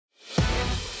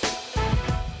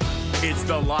It's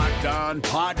the Locked On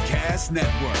Podcast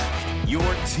Network, your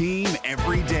team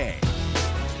every day.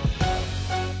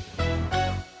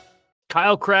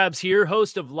 Kyle Krabs here,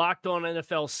 host of Locked On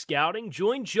NFL Scouting.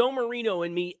 Join Joe Marino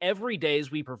and me every day as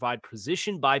we provide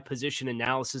position-by-position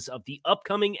analysis of the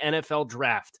upcoming NFL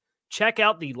Draft. Check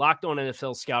out the Locked On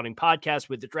NFL Scouting podcast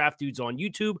with the Draft Dudes on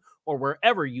YouTube or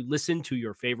wherever you listen to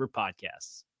your favorite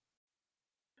podcasts.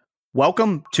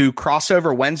 Welcome to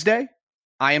Crossover Wednesday.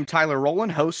 I am Tyler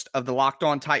Rowland, host of the Locked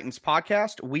On Titans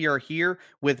podcast. We are here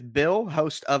with Bill,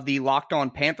 host of the Locked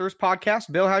On Panthers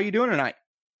podcast. Bill, how are you doing tonight?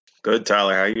 Good,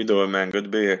 Tyler. How you doing, man? Good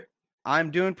to be here.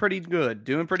 I'm doing pretty good.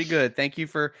 Thank you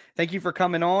for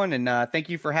coming on, and thank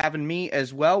you for having me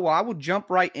as well. Well, I will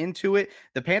jump right into it.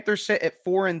 The Panthers sit at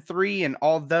 4-3, and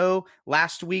although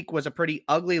last week was a pretty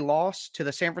ugly loss to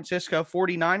the San Francisco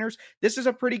 49ers, this is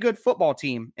a pretty good football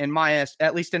team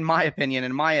at least in my opinion,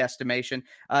 in my estimation.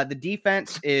 The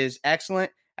defense is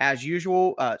excellent. As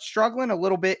usual, struggling a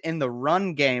little bit in the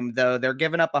run game, though. They're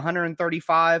giving up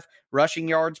 135 rushing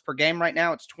yards per game right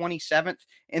now. It's 27th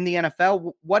in the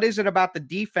NFL. What is it about the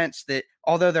defense that,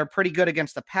 although they're pretty good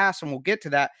against the pass, and we'll get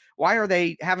to that, why are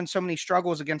they having so many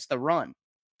struggles against the run?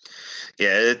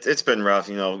 Yeah, it's been rough.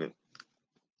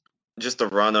 Just a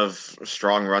run of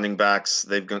strong running backs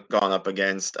they've gone up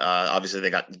against. Obviously, they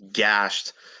got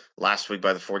gashed last week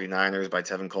by the 49ers, by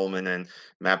Tevin Coleman and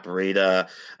Matt Breida.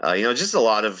 Just a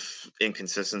lot of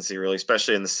inconsistency, really,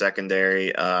 especially in the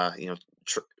secondary.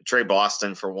 Trey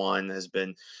Boston, for one, has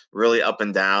been really up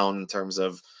and down in terms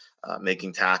of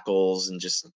making tackles and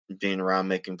just being around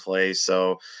making plays.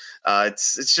 So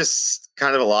it's just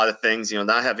kind of a lot of things.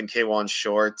 Not having K1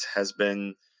 Short has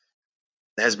been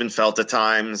felt at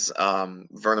times.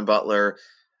 Vernon Butler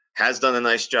has done a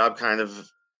nice job kind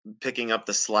of picking up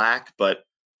the slack, but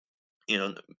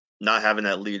not having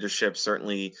that leadership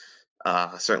certainly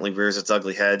rears its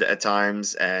ugly head at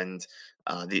times. And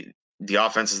the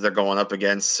offenses they're going up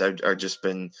against are just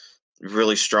been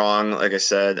really strong, like I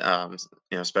said,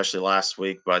 especially last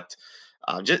week. But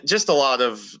just a lot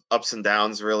of ups and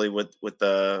downs, really, with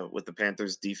the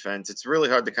Panthers defense. It's really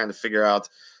hard to kind of figure out,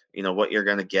 what you're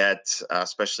going to get,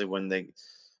 especially when they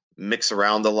mix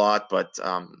around a lot. But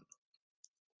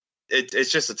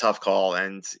it's just a tough call,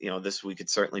 and this week could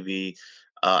certainly be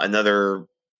another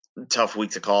tough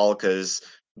week to call because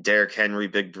Derrick Henry,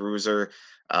 big bruiser,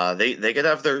 they could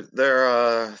have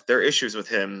their issues with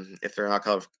him if they're not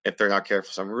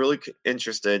careful. So I'm really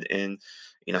interested in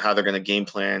how they're going to game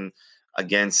plan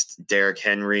against Derrick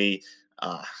Henry.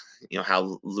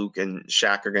 How Luke and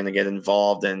Shaq are going to get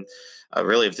involved, and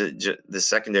really if the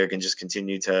secondary can just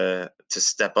continue to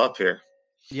step up here.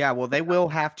 Yeah, well, they will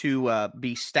have to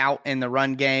be stout in the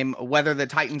run game. Whether the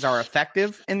Titans are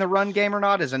effective in the run game or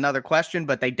not is another question,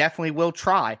 but they definitely will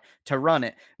try to run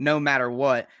it no matter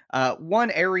what.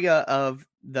 One area of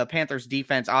the Panthers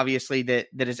defense, obviously, that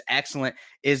is excellent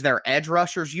is their edge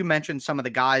rushers. You mentioned some of the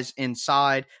guys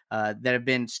inside that have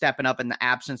been stepping up in the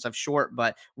absence of Short,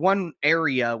 but one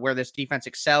area where this defense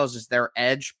excels is their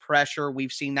edge pressure.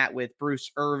 We've seen that with Bruce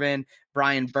Irvin,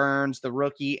 Brian Burns, the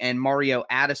rookie, and Mario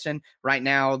Addison. Right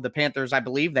now, the Panthers, I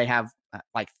believe they have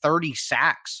like 30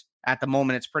 sacks at the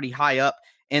moment. It's pretty high up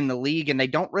in the league, and they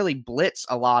don't really blitz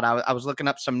a lot. I was looking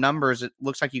up some numbers. It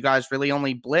looks like you guys really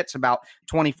only blitz about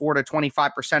 24 to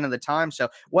 25% of the time. So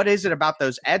what is it about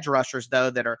those edge rushers, though,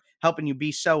 that are helping you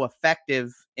be so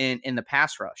effective in the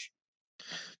pass rush?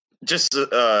 Just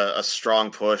a strong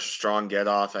push, strong get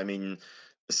off. I mean,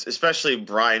 especially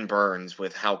Brian Burns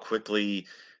with how quickly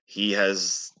he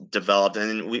has developed.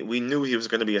 And we knew he was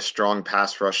going to be a strong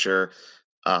pass rusher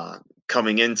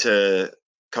coming into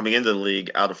the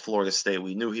league out of Florida State.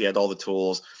 We knew he had all the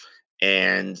tools,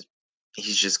 and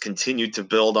he's just continued to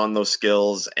build on those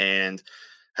skills and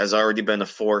has already been a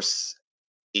force,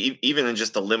 even in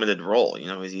just a limited role.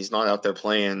 He's not out there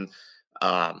playing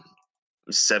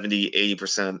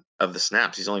 70-80% of the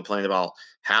snaps. He's only playing about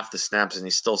half the snaps, and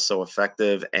he's still so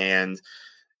effective. And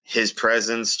his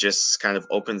presence just kind of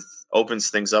opens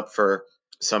things up for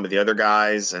some of the other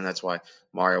guys, and that's why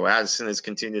Mario Addison has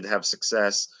continued to have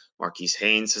success. Marquise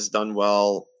Haynes has done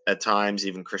well at times,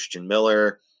 even Christian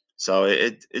Miller. So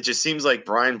it just seems like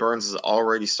Brian Burns is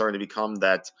already starting to become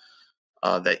that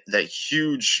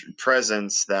huge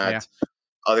presence that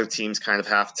other teams kind of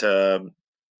have to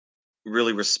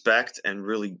really respect and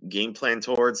really game plan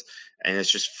towards, and it's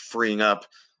just freeing up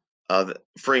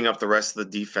freeing up the rest of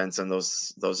the defense and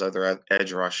those other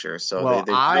edge rushers. So Well,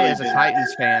 they've I, really as a been,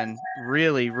 Titans fan,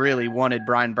 really wanted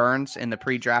Brian Burns in the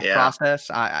pre-draft yeah. process.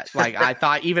 I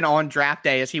thought even on draft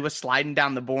day, as he was sliding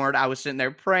down the board, I was sitting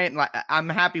there praying. Like, I'm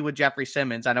happy with Jeffrey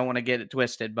Simmons. I don't want to get it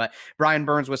twisted, but Brian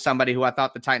Burns was somebody who I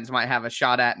thought the Titans might have a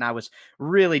shot at, and I was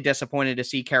really disappointed to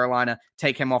see Carolina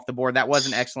take him off the board. That was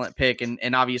an excellent pick,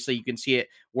 and obviously you can see it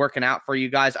working out for you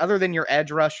guys. Other than your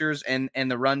edge rushers and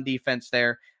the run defense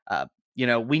there,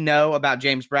 we know about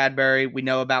James Bradbury. We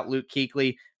know about Luke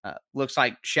Kuechly. Looks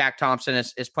like Shaq Thompson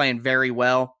is playing very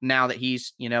well now that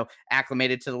he's,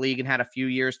 acclimated to the league and had a few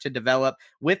years to develop.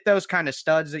 With those kind of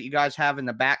studs that you guys have in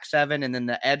the back seven and then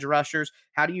the edge rushers,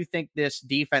 how do you think this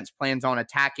defense plans on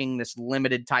attacking this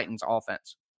limited Titans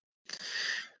offense?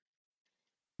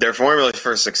 Their formula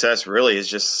for success really has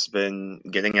just been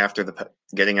getting after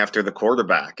the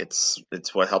quarterback. It's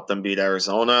what helped them beat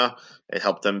Arizona. It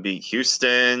helped them beat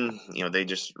Houston. They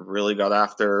just really got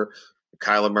after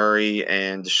Kyler Murray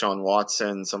and Deshaun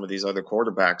Watson, some of these other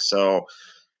quarterbacks. So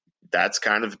that's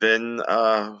kind of been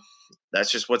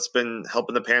that's just what's been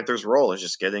helping the Panthers roll, is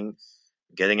just getting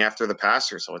after the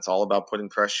passer. So it's all about putting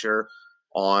pressure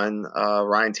on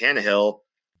Ryan Tannehill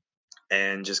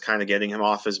and just kind of getting him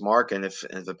off his mark. And if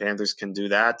the Panthers can do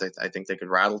that, I think they could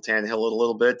rattle Tannehill a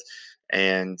little bit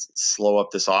and slow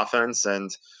up this offense. And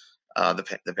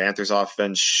the Panthers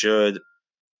offense should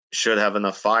have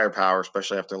enough firepower,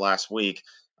 especially after last week,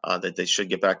 that they should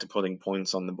get back to putting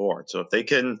points on the board. So if they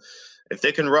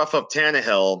can rough up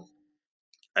Tannehill,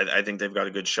 I think they've got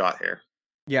a good shot here.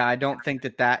 Yeah, I don't think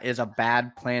that is a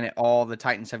bad plan at all. The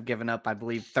Titans have given up, I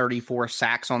believe, 34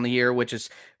 sacks on the year, which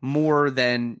is more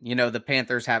than, the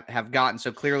Panthers have gotten.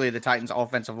 So clearly the Titans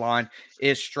offensive line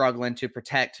is struggling to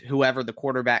protect whoever the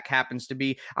quarterback happens to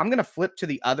be. I'm going to flip to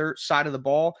the other side of the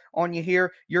ball on you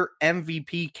here. Your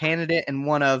MVP candidate and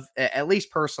one of, at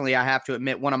least personally, I have to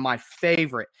admit, one of my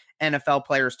favorite NFL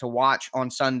players to watch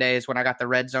on Sundays when I got the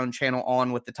Red Zone channel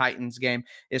on with the Titans game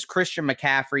is Christian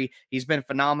McCaffrey. He's been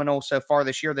phenomenal so far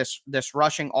this year. This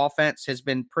rushing offense has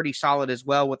been pretty solid as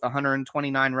well, with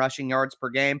 129 rushing yards per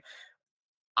game.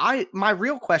 My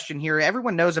real question here,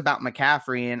 everyone knows about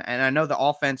McCaffrey, and I know the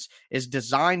offense is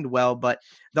designed well, but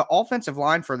the offensive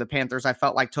line for the Panthers, I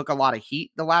felt like, took a lot of heat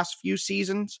the last few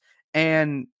seasons,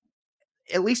 and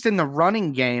at least in the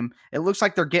running game, it looks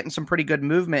like they're getting some pretty good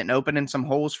movement and opening some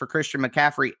holes for Christian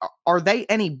McCaffrey. Are they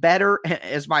any better?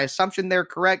 Is my assumption there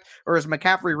correct? Or is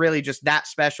McCaffrey really just that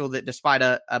special that despite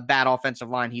a bad offensive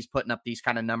line, he's putting up these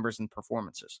kind of numbers and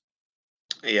performances?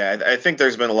 Yeah, I think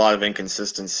there's been a lot of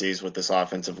inconsistencies with this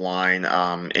offensive line.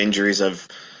 Injuries have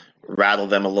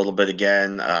rattled them a little bit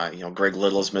again. Greg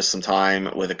Little's missed some time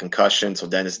with a concussion. So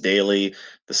Dennis Daly,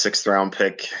 the 6th-round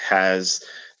pick, has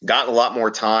gotten a lot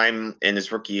more time in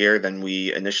his rookie year than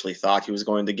we initially thought he was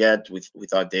going to get. We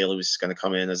thought Daly was going to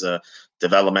come in as a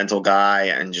developmental guy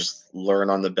and just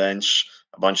learn on the bench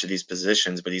a bunch of these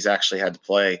positions, but he's actually had to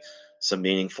play some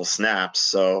meaningful snaps.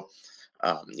 So,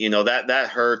 that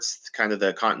hurts kind of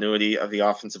the continuity of the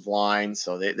offensive line.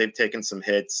 So they've taken some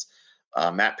hits.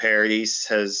 Matt Paradis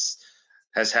has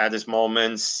had his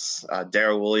moments.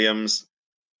 Darrell Williams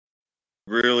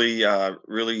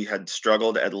really had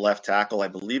struggled at left tackle. I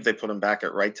believe they put him back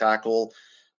at right tackle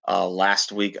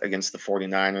last week against the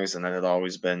 49ers, and that had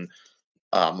always been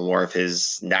more of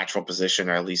his natural position,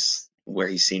 or at least where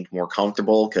he seemed more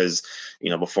comfortable, because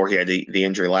before he had the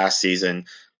injury last season,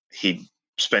 he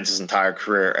spent his entire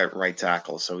career at right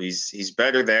tackle. So he's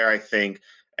better there, I think.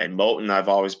 And Moton, I've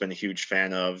always been a huge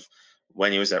fan of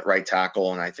when he was at right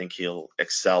tackle, and I think he'll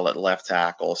excel at left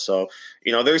tackle. So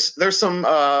there's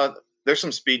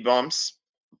some speed bumps,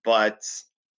 but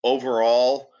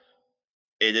overall,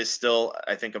 it is still,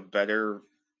 I think, a better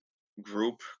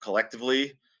group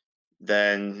collectively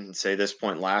than, say, this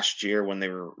point last year when they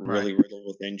were really riddled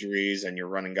with injuries, and you're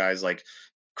running guys like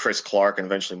Chris Clark and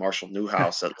eventually Marshall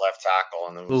Newhouse at left tackle,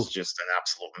 and it was just an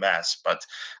absolute mess. But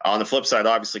on the flip side,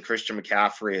 obviously, Christian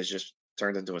McCaffrey has just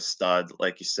turned into a stud,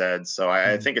 like you said. So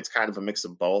I think it's kind of a mix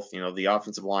of both. The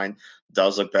offensive line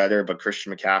does look better, but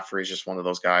Christian McCaffrey is just one of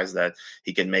those guys that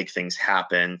he can make things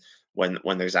happen when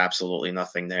there's absolutely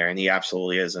nothing there. And he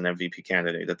absolutely is an MVP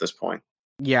candidate at this point.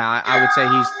 Yeah, I would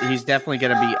say he's definitely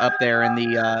going to be up there in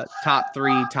the top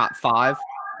 3, top 5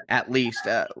 at least.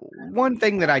 One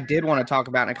thing that I did want to talk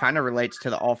about, and it kind of relates to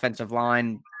the offensive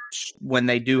line when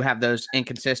they do have those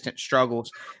inconsistent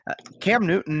struggles. Cam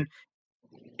Newton,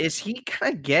 is he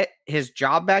going to get his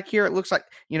job back here? It looks like,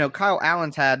 Kyle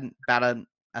Allen's had about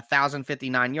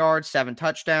 1,059 yards, 7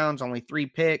 touchdowns, only 3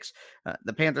 picks.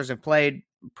 The Panthers have played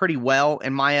pretty well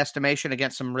in my estimation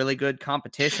against some really good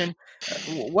competition.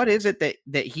 What is it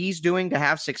that he's doing to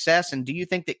have success? And do you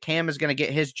think that Cam is going to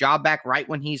get his job back right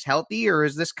when he's healthy, or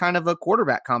is this kind of a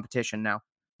quarterback competition now?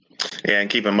 Yeah, and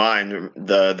keep in mind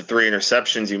the 3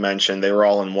 interceptions you mentioned, they were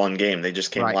all in one game. They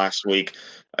just came last week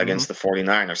against the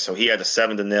 49ers. So he had a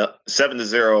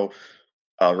 7-0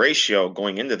 ratio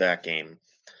going into that game.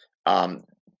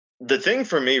 The thing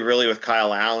for me really with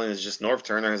Kyle Allen is just Norv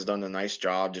Turner has done a nice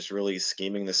job just really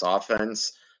scheming this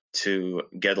offense to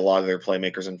get a lot of their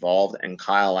playmakers involved. And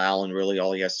Kyle Allen, really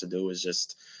all he has to do is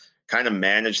just kind of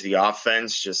manage the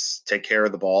offense, just take care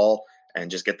of the ball and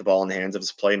just get the ball in the hands of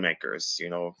his playmakers.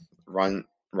 Run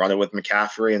it with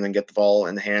McCaffrey and then get the ball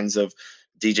in the hands of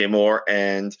DJ Moore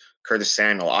and Curtis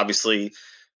Samuel. Obviously,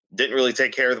 didn't really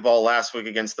take care of the ball last week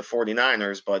against the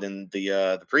 49ers, but in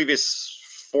the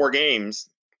previous 4 games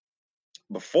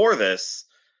before this,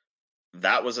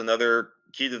 that was another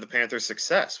key to the Panthers'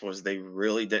 success, was they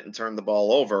really didn't turn the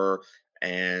ball over,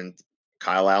 and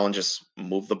Kyle Allen just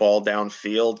moved the ball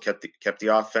downfield, kept the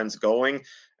offense going,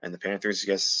 and the Panthers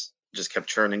just kept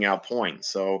churning out points.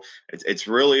 So it's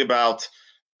really about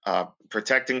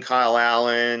protecting Kyle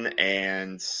Allen,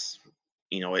 and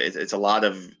it's a lot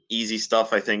of easy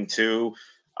stuff, I think, too.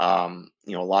 A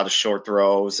lot of short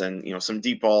throws and some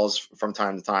deep balls from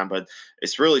time to time, but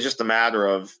it's really just a matter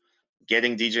of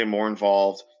getting DJ Moore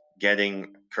involved,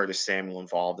 getting Curtis Samuel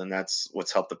involved, and that's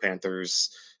what's helped the Panthers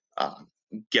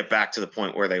get back to the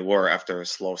point where they were after a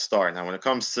slow start. Now, when it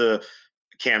comes to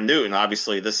Cam Newton,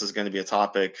 obviously this is going to be a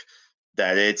topic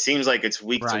that it seems like it's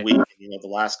week to week. The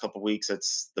last couple of weeks,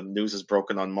 the news is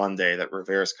broken on Monday that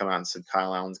Rivera's come out and said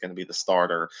Kyle Allen's going to be the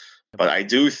starter. But I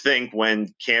do think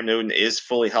when Cam Newton is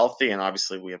fully healthy, and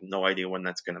obviously we have no idea when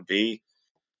that's going to be,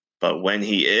 but when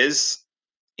he is,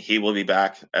 he will be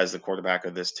back as the quarterback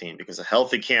of this team, because a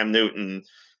healthy Cam Newton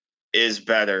is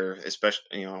better,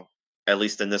 especially, at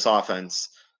least in this offense,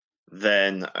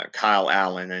 than Kyle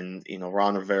Allen. And,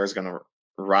 Ron Rivera is going to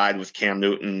ride with Cam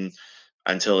Newton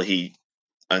until they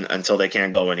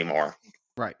can't go anymore.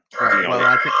 Right. Well,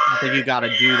 I think you got to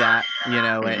do that,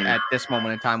 at this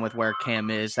moment in time with where Cam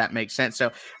is. That makes sense.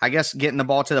 So I guess getting the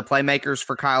ball to the playmakers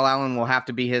for Kyle Allen will have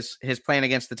to be his plan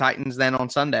against the Titans then on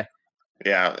Sunday.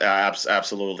 Yeah,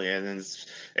 absolutely. And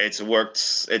it's worked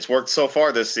so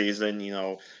far this season.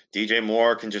 DJ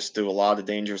Moore can just do a lot of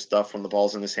dangerous stuff when the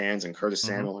ball's in his hands, and Curtis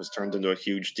Samuel has turned into a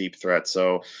huge deep threat.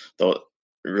 So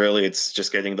really, it's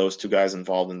just getting those 2 guys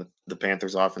involved, and the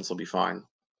Panthers offense will be fine.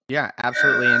 Yeah,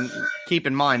 absolutely. And keep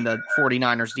in mind, the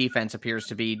 49ers defense appears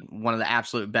to be one of the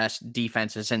absolute best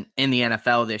defenses in the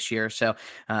NFL this year. So,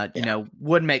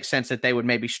 would make sense that they would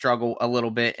maybe struggle a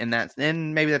little bit in that.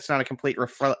 And maybe that's not a complete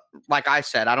like I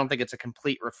said, I don't think it's a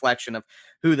complete reflection of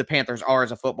who the Panthers are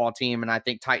as a football team. And I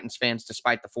think Titans fans,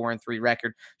 despite the 4-3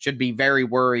 record, should be very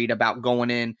worried about going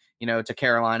in, to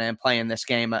Carolina and playing this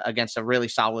game against a really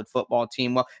solid football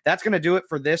team. Well, that's going to do it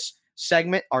for this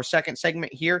segment, our second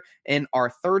segment here. In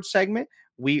our third segment,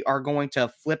 we are going to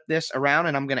flip this around,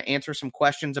 and I'm going to answer some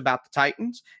questions about the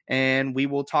Titans, and we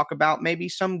will talk about maybe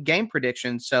some game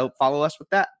predictions. So follow us with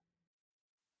that.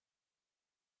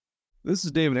 This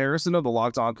is David Harrison of the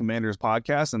Locked On Commanders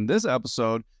podcast, and this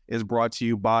episode is brought to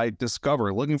you by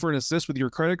Discover. Looking for an assist with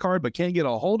your credit card but can't get a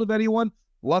hold of anyone?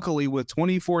 Luckily, with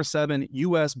 24/7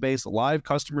 U.S.-based live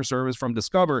customer service from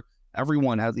Discover,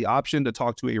 everyone has the option to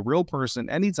talk to a real person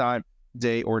anytime,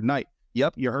 day or night.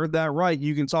 Yep, you heard that right.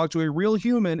 You can talk to a real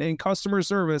human in customer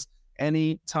service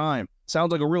anytime.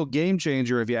 Sounds like a real game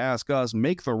changer if you ask us.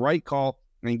 Make the right call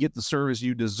and get the service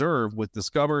you deserve with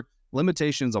Discover.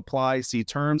 Limitations apply. See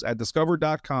terms at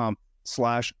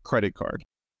discover.com/creditcard.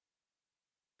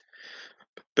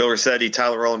 Bill Rossetti,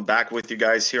 Tyler Rowland back with you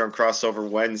guys here on Crossover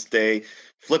Wednesday.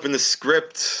 Flipping the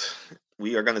script,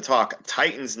 we are going to talk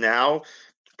Titans now.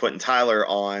 Putting Tyler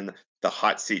on the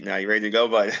hot seat now. You ready to go,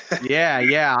 bud?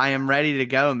 Yeah, I am ready to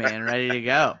go, man. Ready to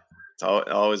go. It's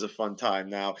always a fun time.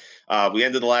 Now, we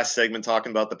ended the last segment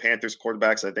talking about the Panthers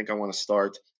quarterbacks. I think I want to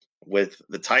start with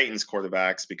the Titans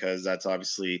quarterbacks, because that's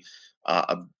obviously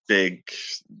a big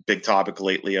topic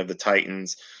lately of the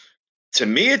Titans. To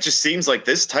me, it just seems like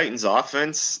this Titans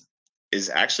offense is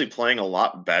actually playing a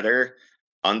lot better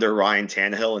under Ryan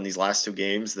Tannehill in these last 2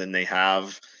 games than they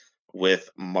have with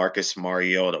Marcus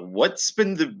Mariota. What's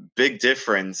been the big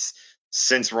difference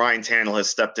since Ryan Tannehill has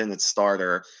stepped in at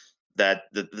starter that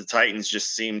the Titans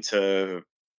just seem to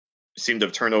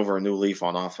have turned over a new leaf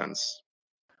on offense?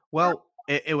 Well,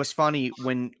 it was funny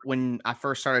when I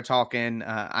first started talking,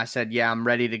 I said, yeah, I'm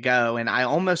ready to go. And I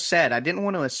almost said, I didn't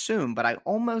want to assume, but I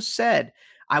almost said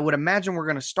I would imagine we're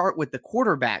going to start with the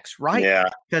quarterbacks, right? Yeah.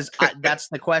 Because that's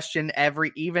the question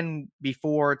even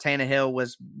before Tannehill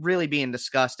was really being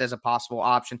discussed as a possible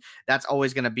option. That's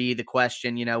always going to be the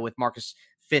question, with Marcus'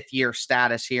 fifth-year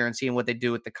status here and seeing what they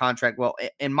do with the contract. Well,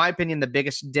 in my opinion, the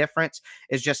biggest difference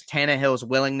is just Tannehill's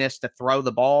willingness to throw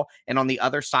the ball. And on the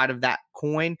other side of that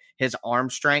coin, his arm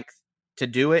strength to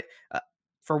do it.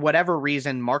 For whatever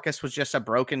reason, Marcus was just a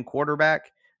broken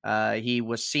quarterback. He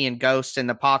was seeing ghosts in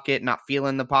the pocket, not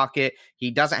feeling the pocket.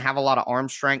 He doesn't have a lot of arm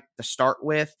strength to start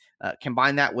with.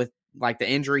 Combine that with like the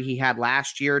injury he had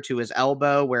last year to his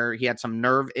elbow where he had some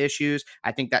nerve issues.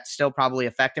 I think that still probably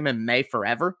affect him and may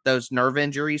forever. Those nerve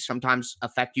injuries sometimes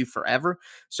affect you forever.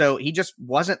 So he just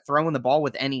wasn't throwing the ball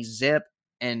with any zip,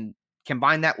 and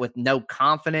combine that with no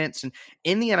confidence. And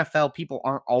in the NFL, people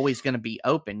aren't always going to be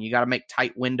open. You got to make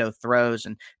tight window throws.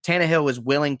 And Tannehill is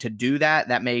willing to do that.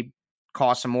 That may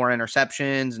cause some more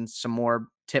interceptions and some more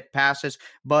tip passes,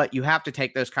 but you have to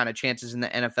take those kind of chances in the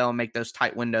NFL and make those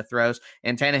tight window throws.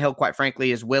 And Tannehill, quite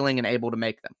frankly, is willing and able to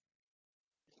make them.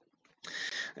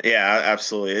 Yeah,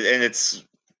 absolutely. And it's,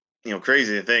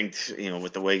 crazy to think,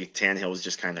 with the way Tannehill was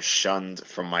just kind of shunned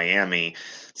from Miami,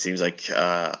 it seems like he's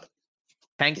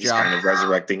kind of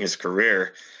resurrecting his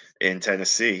career in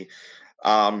Tennessee.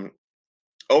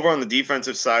 Over on the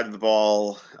defensive side of the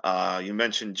ball, you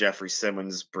mentioned Jeffrey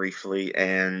Simmons briefly,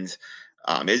 and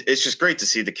it's just great to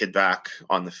see the kid back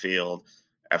on the field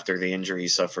after the injury he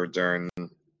suffered during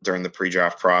the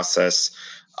pre-draft process.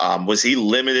 Was he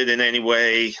limited in any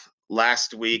way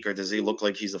last week, or does he look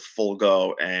like he's a full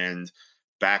go and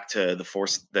back to the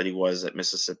force that he was at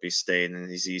Mississippi State? And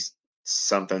is he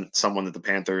someone that the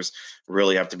Panthers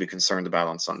really have to be concerned about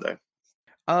on Sunday?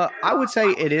 I would say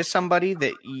it is somebody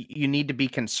that you need to be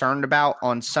concerned about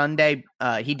on Sunday.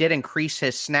 He did increase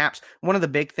his snaps. One of the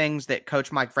big things that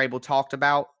Coach Mike Vrabel talked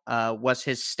about was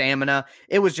his stamina.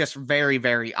 It was just very,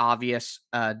 very obvious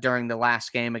during the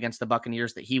last game against the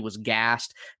Buccaneers that he was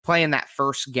gassed. Playing that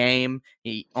first game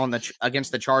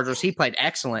against the Chargers, he played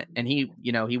excellent, and he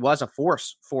was a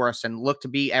force for us and looked to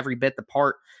be every bit the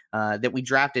part that we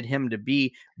drafted him to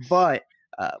be. But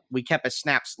we kept his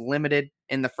snaps limited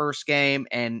in the first game,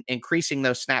 and increasing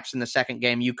those snaps in the second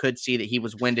game, you could see that he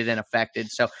was winded and affected.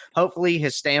 So hopefully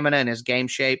his stamina and his game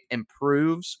shape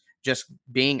improves just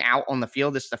being out on the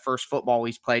field. This is the first football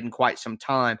he's played in quite some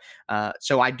time.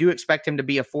 So I do expect him to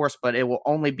be a force, but it will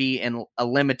only be in a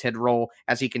limited role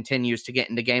as he continues to get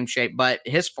into game shape. But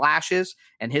his flashes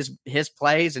and his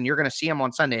plays, and you're going to see him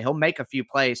on Sunday, he'll make a few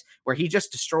plays where he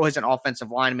just destroys an offensive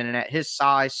lineman. And at his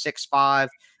size, 6'5",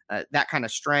 that kind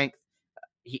of strength,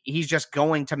 he's just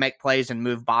going to make plays and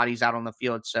move bodies out on the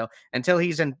field. So until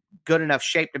he's in good enough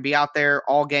shape to be out there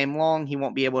all game long, he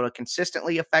won't be able to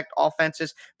consistently affect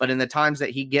offenses. But in the times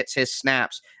that he gets his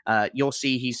snaps, you'll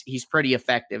see he's pretty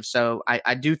effective. So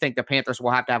I do think the Panthers will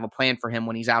have to have a plan for him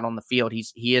when he's out on the field.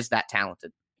 He is that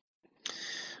talented.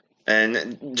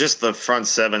 And just the front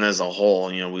seven as a whole,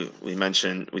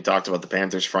 we talked about the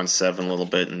Panthers front seven a little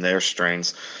bit and their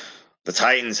strengths. The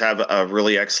Titans have a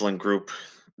really excellent group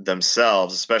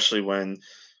themselves, especially when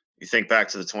you think back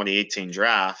to the 2018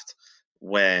 draft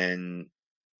when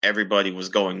everybody was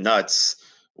going nuts,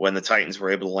 when the Titans were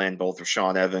able to land both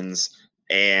Rashaan Evans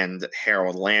and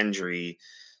Harold Landry.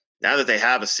 Now that they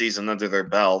have a season under their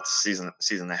belt, season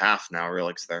and a half now,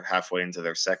 really, because they're halfway into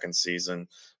their second season.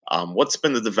 What's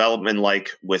been the development like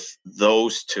with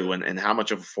those two, and how much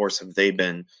of a force have they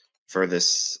been for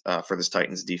this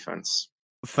Titans defense?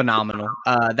 Phenomenal.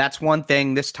 That's one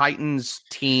thing. This Titans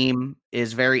team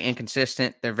is very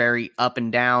inconsistent. They're very up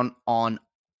and down on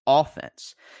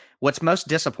offense. What's most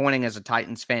disappointing as a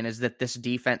Titans fan is that this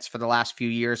defense for the last few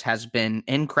years has been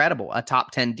incredible. A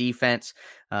top 10 defense,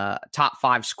 top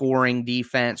 5 scoring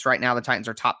defense. Right now, the Titans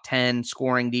are top 10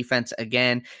 scoring defense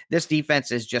again. This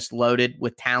defense is just loaded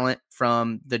with talent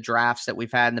from the drafts that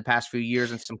we've had in the past few years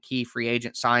and some key free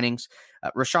agent signings.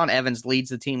 Rashaan Evans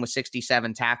leads the team with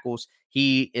 67 tackles.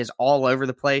 He is all over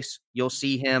the place. You'll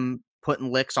see him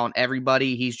putting licks on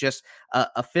everybody. He's just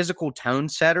a physical tone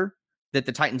setter that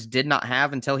the Titans did not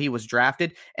have until he was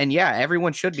drafted. And yeah,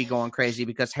 everyone should be going crazy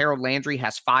because Harold Landry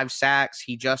has 5 sacks.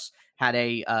 He just had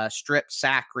a strip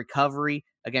sack recovery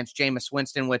against Jameis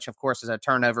Winston, which of course is a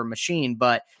turnover machine.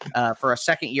 But for a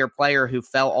second-year player who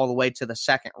fell all the way to the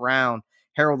second round,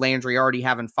 Harold Landry already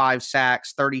having 5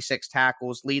 sacks, 36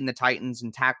 tackles, leading the Titans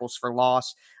in tackles for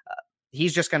loss.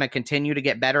 He's just going to continue to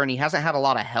get better, and he hasn't had a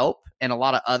lot of help and a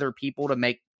lot of other people to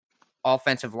make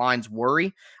offensive lines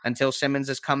worry until Simmons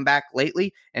has come back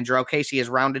lately and Jarrell Casey has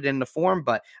rounded into form.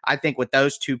 But I think with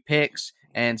those 2 picks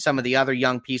and some of the other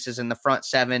young pieces in the front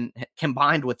seven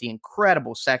combined with the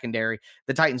incredible secondary,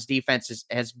 the Titans defense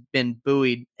has been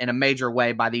buoyed in a major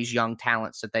way by these young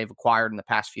talents that they've acquired in the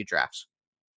past few drafts.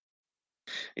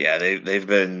 Yeah, they've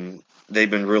been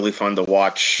really fun to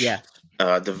watch. Yeah.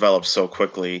 Develop so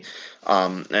quickly.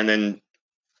 And then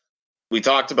we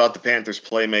talked about the Panthers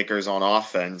playmakers on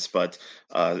offense, but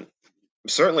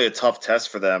certainly a tough test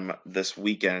for them this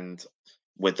weekend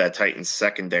with that Titans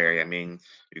secondary. I mean,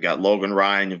 you've got Logan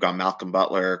Ryan, you've got Malcolm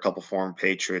Butler, a couple former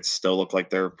Patriots still look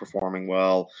like they're performing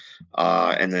well.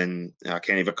 And then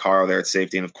Kenny Vaccaro there at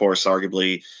safety. And of course,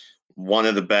 arguably one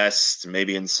of the best,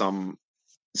 maybe in some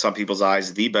people's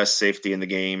eyes, the best safety in the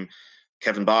game,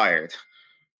 Kevin Byard.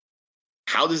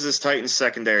 How does this Titans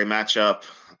secondary match up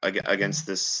against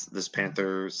this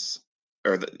Panthers,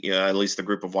 or at least the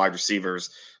group of wide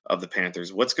receivers of the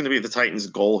Panthers? What's going to be the Titans'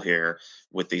 goal here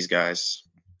with these guys?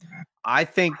 I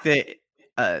think that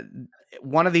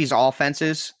one of these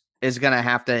offenses is going to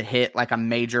have to hit like a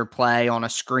major play on a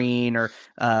screen or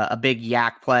a big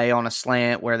yak play on a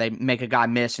slant where they make a guy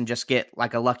miss and just get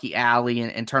like a lucky alley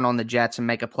and turn on the Jets and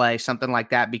make a play, something like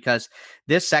that, because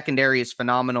this secondary is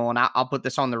phenomenal. And I'll put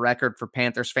this on the record for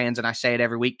Panthers fans, and I say it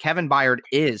every week. Kevin Byard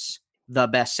is the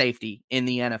best safety in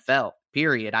the NFL,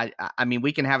 period. I mean,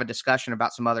 we can have a discussion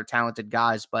about some other talented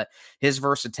guys, but his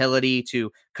versatility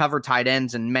to cover tight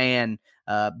ends and man,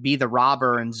 be the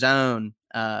robber and zone,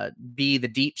 be the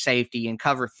deep safety and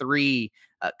cover three,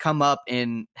 come up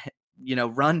in,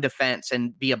 run defense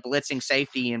and be a blitzing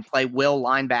safety and play will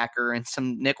linebacker and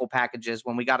some nickel packages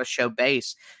when we got to show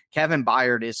base. Kevin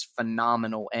Byard is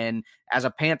phenomenal. And as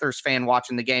a Panthers fan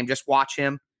watching the game, just watch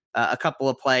him a couple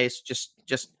of plays.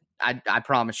 I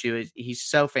promise you, he's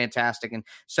so fantastic and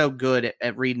so good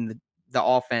at reading the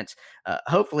offense.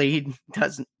 Hopefully he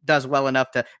does well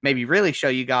enough to maybe really show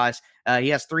you guys. He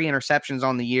has 3 interceptions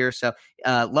on the year. So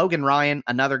Logan Ryan,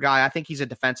 another guy, I think he's a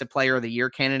defensive player of the year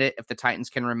candidate if the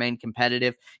Titans can remain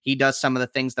competitive. He does some of the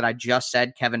things that I just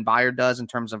said Kevin Byard does in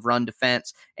terms of run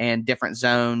defense and different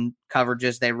zone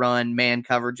coverages they run, man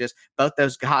coverages. Both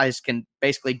those guys can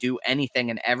basically do anything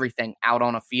and everything out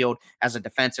on a field as a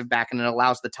defensive back, and it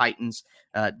allows the Titans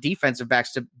defensive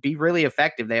backs to be really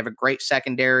effective. They have a great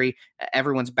secondary.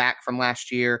 Everyone's back from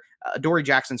last year. Adoree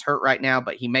Jackson's hurt right now,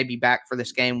 but he may be back for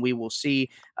this game. We will see.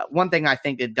 One thing I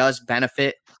think that does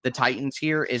benefit the Titans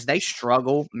here is they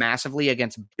struggle massively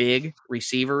against big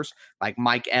receivers like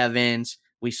Mike Evans.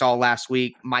 We saw last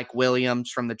week Mike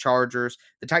Williams from the Chargers.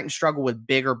 The Titans struggle with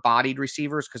bigger bodied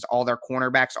receivers because all their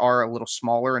cornerbacks are a little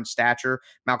smaller in stature.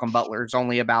 Malcolm Butler is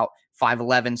only about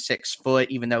 5'11", 6 foot,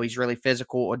 even though he's really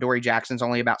physical. Adoree Jackson's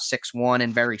only about 6'1"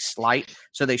 and very slight.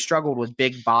 So they struggled with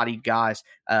big bodied guys.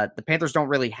 The Panthers don't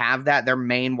really have that. Their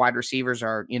main wide receivers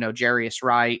are, Jarius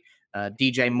Wright,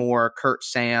 DJ Moore,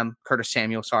 Curtis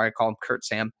Samuel. Sorry, I call him Kurt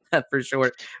Sam for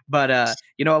short. But, a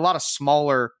lot of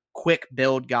smaller, quick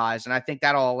build guys. And I think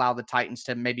that'll allow the Titans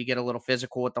to maybe get a little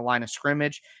physical at the line of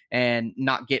scrimmage and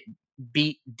not get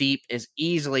beat deep as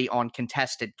easily on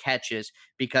contested catches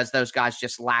because those guys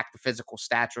just lack the physical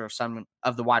stature of some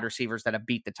of the wide receivers that have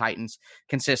beat the Titans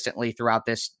consistently throughout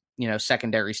this,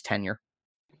 secondary's tenure.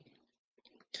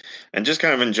 And just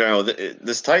kind of in general,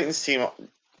 this Titans team,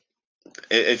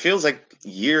 it feels like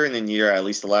year in and year, at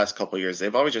least the last couple of years,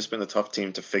 they've always just been a tough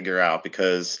team to figure out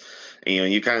because,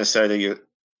 you kind of said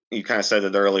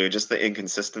it earlier, just the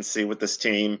inconsistency with this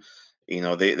team.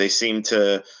 They seem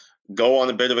to go on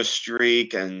a bit of a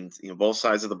streak and, both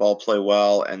sides of the ball play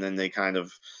well. And then they kind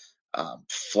of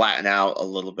flatten out a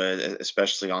little bit,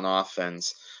 especially on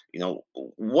offense.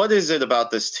 What is it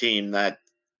about this team that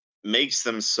makes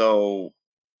them so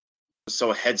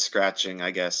head scratching,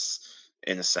 I guess,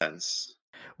 in a sense?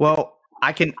 Well,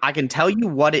 I can tell you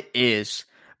what it is,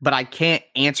 but I can't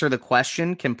answer the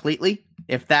question completely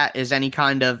if that is any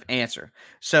kind of answer.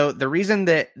 So the reason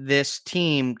that this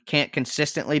team can't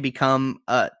consistently become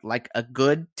a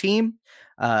good team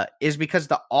is because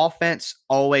the offense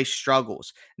always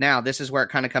struggles. Now, this is where it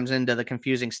kind of comes into the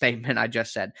confusing statement I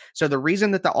just said. So the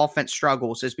reason that the offense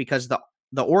struggles is because the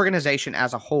organization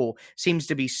as a whole seems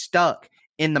to be stuck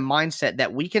in the mindset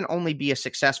that we can only be a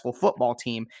successful football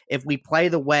team if we play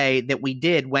the way that we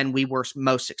did when we were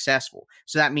most successful.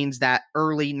 So that means that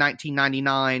early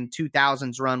 1999,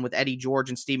 2000s run with Eddie George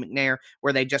and Steve McNair,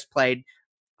 where they just played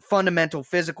fundamental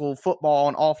physical football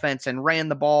on offense and ran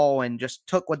the ball and just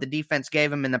took what the defense gave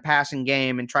them in the passing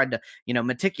game and tried to,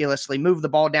 meticulously move the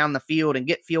ball down the field and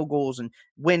get field goals and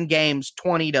win games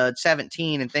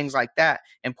 20-17 and things like that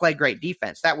and play great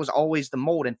defense. That was always the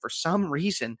mold. And for some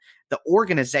reason, the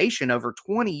organization over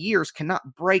 20 years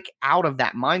cannot break out of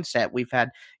that mindset. We've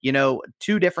had,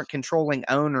 2 different controlling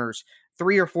owners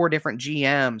 3 or 4 different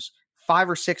GMs, 5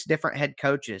 or 6 different head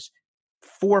coaches,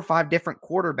 4 or 5 different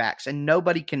quarterbacks, and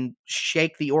nobody can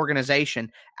shake the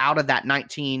organization out of that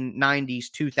 1990s,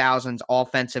 2000s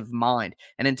offensive mind.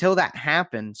 And until that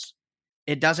happens,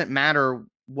 it doesn't matter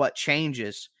what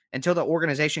changes. Until the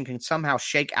organization can somehow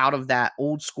shake out of that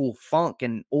old school funk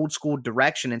and old school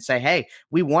direction and say, hey,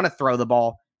 we want to throw the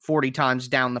ball 40 times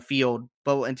down the field.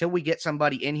 But until we get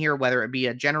somebody in here, whether it be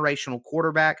a generational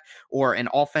quarterback or an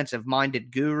offensive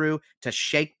minded guru to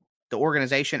shake the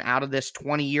organization out of this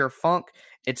 20-year funk,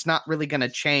 it's not really going to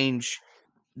change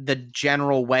the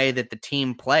general way that the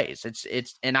team plays.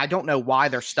 And I don't know why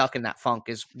they're stuck in that funk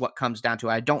is what comes down to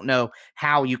it. I don't know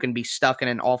how you can be stuck in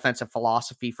an offensive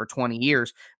philosophy for 20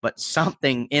 years, but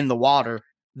something in the water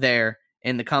there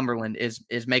in the Cumberland is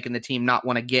making the team not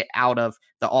want to get out of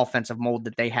the offensive mold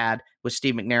that they had with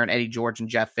Steve McNair and Eddie George and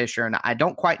Jeff Fisher. And I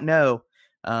don't quite know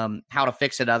how to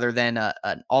fix it other than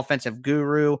an offensive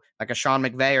guru like a Sean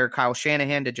McVay or Kyle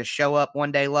Shanahan to just show up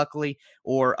one day, luckily,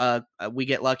 or we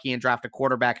get lucky and draft a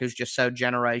quarterback who's just so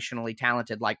generationally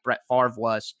talented like Brett Favre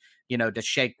was, to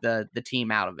shake the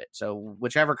team out of it. So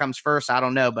whichever comes first, I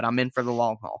don't know, but I'm in for the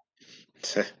long haul.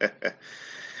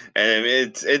 And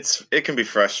it can be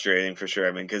frustrating for sure.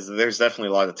 I mean, because there's definitely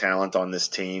a lot of talent on this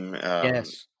team.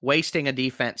 Yes, wasting a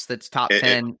defense that's top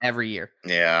 10 every year.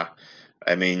 Yeah.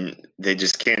 I mean, they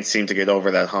just can't seem to get over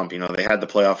that hump. They had the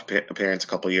playoff appearance a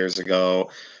couple years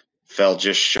ago, fell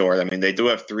just short. I mean, they do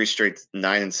have 3 straight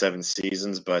 9-7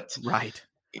 seasons, but right,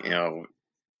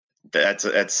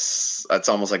 that's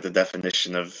almost like the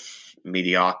definition of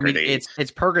mediocrity. I mean, it's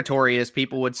purgatory, as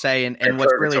people would say, and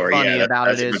what's really funny about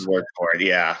it is, a good word for it.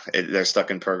 Yeah, they're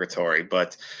stuck in purgatory,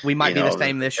 but we might be the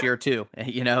same this year too.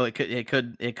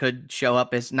 It could show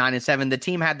up as 9-7. The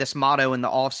team had this motto in the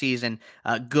offseason,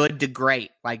 good to great.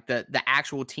 Like the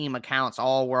actual team accounts,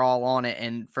 we're all on it.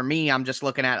 And for me, I'm just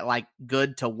looking at it like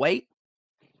good to wait.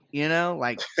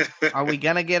 Like, are we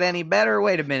gonna get any better?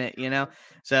 Wait a minute,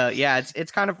 So yeah,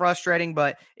 it's kind of frustrating,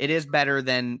 but it is better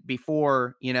than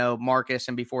before, Marcus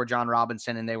and before John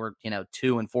Robinson, and they were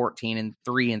 2-14 and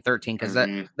 3-13 because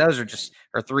those are just,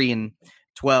 or 3-12.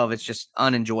 It's just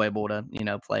unenjoyable to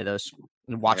play those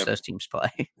and watch those teams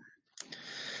play.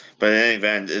 But in any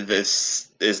event,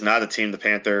 this is not a team the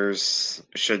Panthers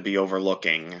should be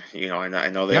overlooking. I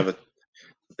know they have a.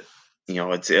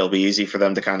 It'll be easy for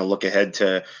them to kind of look ahead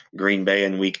to Green Bay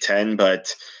in Week 10,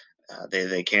 but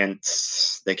they can't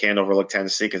overlook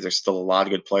Tennessee because there's still a lot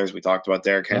of good players. We talked about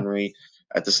Derrick Henry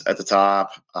at the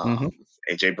top,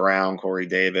 AJ Brown, Corey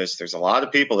Davis. There's a lot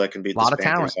of people that can beat this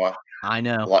Panthers. I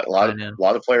know. A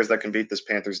lot of players that can beat this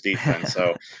Panthers defense.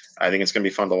 So I think it's going to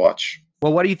be fun to watch.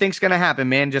 Well, what do you think's going to happen,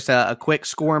 man? Just a quick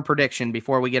score and prediction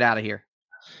before we get out of here.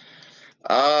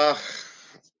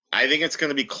 I think it's going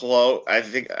to be close. I'm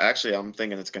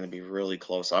thinking it's going to be really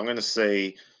close. I'm going to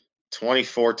say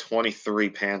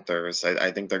 24-23 Panthers.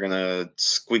 I think they're going to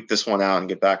squeak this one out and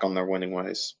get back on their winning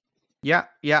ways. Yeah.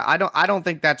 I don't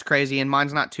think that's crazy, and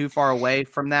mine's not too far away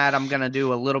from that. I'm going to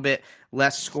do a little bit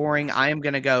less scoring. I am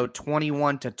going to go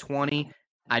 21-20.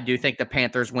 I do think the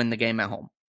Panthers win the game at home.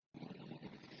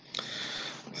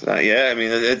 Yeah, I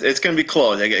mean, it's going to be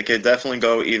close. It could definitely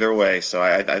go either way. So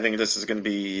I think this is going to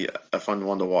be a fun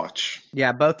one to watch.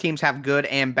 Yeah, both teams have good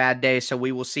and bad days, so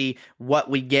we will see what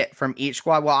we get from each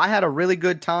squad. Well, I had a really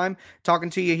good time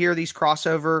talking to you here. These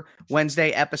crossover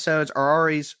Wednesday episodes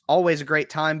are always a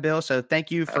great time, Bill. So thank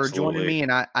you for joining me,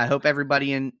 and I hope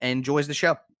everybody enjoys the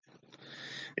show.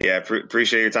 Yeah,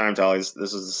 appreciate your time, Tolly.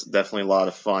 This is definitely a lot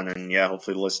of fun, and yeah,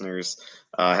 hopefully the listeners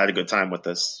had a good time with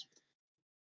this.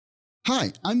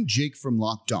 Hi, I'm Jake from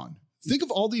Locked On. Think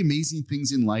of all the amazing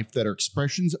things in life that are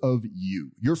expressions of you,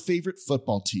 your favorite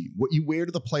football team, what you wear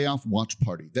to the playoff watch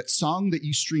party, that song that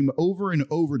you stream over and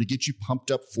over to get you pumped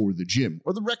up for the gym,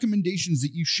 or the recommendations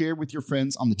that you share with your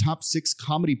friends on the top 6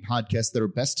 comedy podcasts that are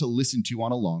best to listen to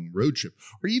on a long road trip,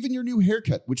 or even your new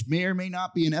haircut, which may or may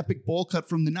not be an epic bowl cut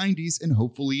from the 90s and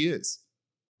hopefully is.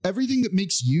 Everything that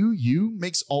makes you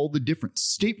makes all the difference.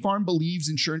 State Farm believes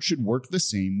insurance should work the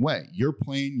same way. Your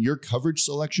plan, your coverage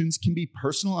selections can be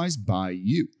personalized by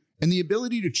you. And the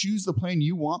ability to choose the plan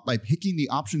you want by picking the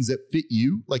options that fit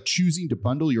you, like choosing to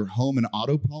bundle your home and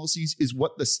auto policies, is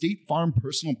what the State Farm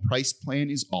Personal Price Plan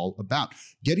is all about.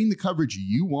 Getting the coverage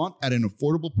you want at an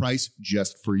affordable price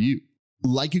just for you.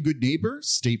 Like a good neighbor,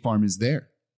 State Farm is there.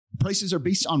 Prices are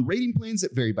based on rating plans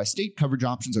that vary by state. Coverage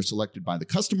options are selected by the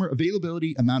customer.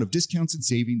 Availability, amount of discounts and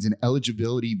savings, and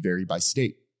eligibility vary by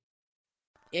state.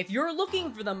 If you're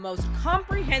looking for the most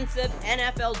comprehensive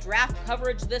NFL draft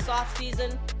coverage this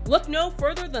offseason, look no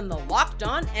further than the Locked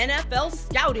On NFL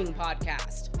Scouting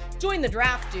Podcast. Join the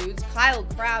draft dudes, Kyle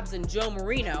Krabs and Joe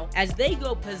Marino, as they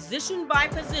go position by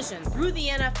position through the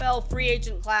NFL free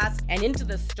agent class and into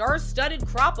the star-studded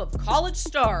crop of college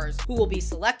stars who will be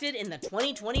selected in the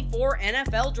 2024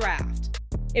 NFL Draft.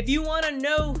 If you want to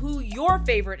know who your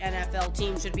favorite NFL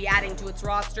team should be adding to its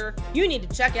roster, you need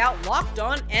to check out Locked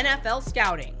On NFL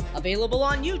Scouting, available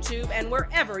on YouTube and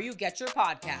wherever you get your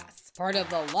podcasts. Part of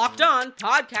the Locked On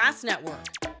Podcast Network.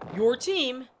 Your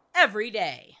team every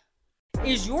day.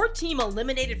 Is your team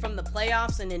eliminated from the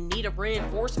playoffs and in need of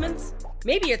reinforcements?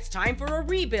 Maybe it's time for a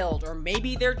rebuild, or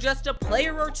maybe they're just a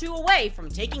player or two away from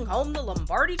taking home the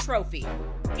Lombardi Trophy.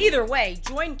 Either way,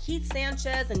 join Keith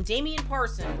Sanchez and Damian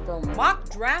Parson for Mock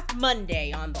Draft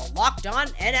Monday on the Locked On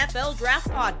NFL Draft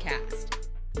Podcast.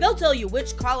 They'll tell you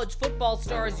which college football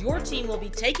stars your team will be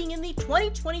taking in the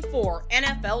 2024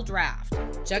 NFL Draft.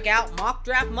 Check out Mock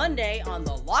Draft Monday on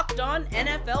the Locked On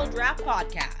NFL Draft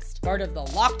Podcast, part of the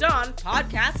Locked On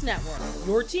Podcast Network.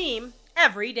 Your team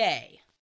every day.